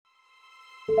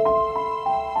Hey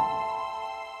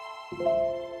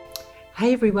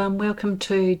everyone, welcome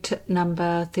to tip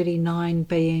number 39,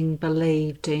 being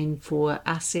believed. And for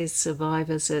us as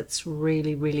survivors, it's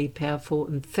really, really powerful.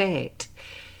 In fact,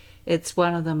 it's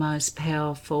one of the most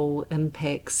powerful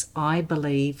impacts I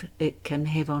believe it can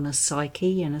have on a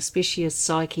psyche, and especially a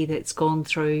psyche that's gone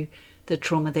through the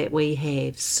trauma that we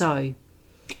have. So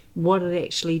what it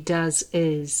actually does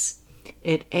is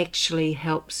it actually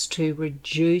helps to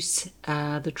reduce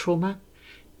the trauma,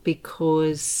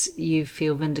 because you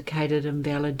feel vindicated and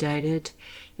validated.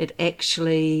 It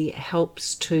actually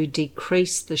helps to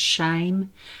decrease the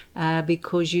shame,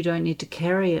 because you don't need to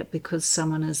carry it, because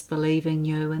someone is believing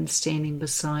you and standing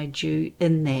beside you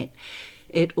in that.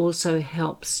 It also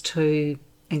helps to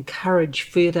encourage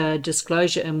further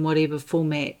disclosure in whatever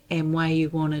format and way you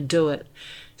want to do it.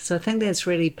 So I think that's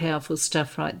really powerful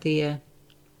stuff right there.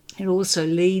 It also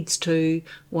leads to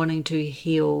wanting to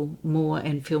heal more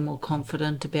and feel more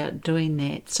confident about doing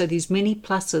that. So there's many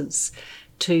pluses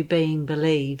to being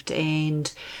believed,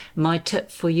 and my tip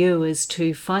for you is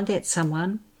to find that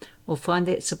someone or find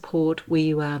that support where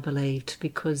you are believed,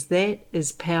 because that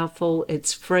is powerful,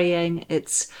 it's freeing,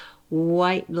 it's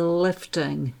weight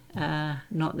lifting,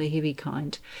 not the heavy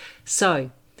kind.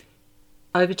 So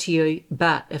over to you.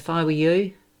 But if I were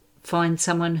you, find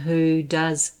someone who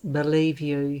does believe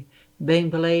you.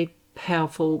 Being believed,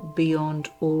 powerful beyond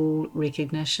all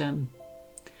recognition.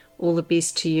 All the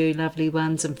best to you, lovely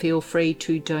ones, and feel free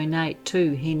to donate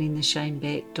to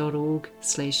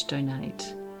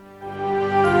handingtheshameback.org/donate.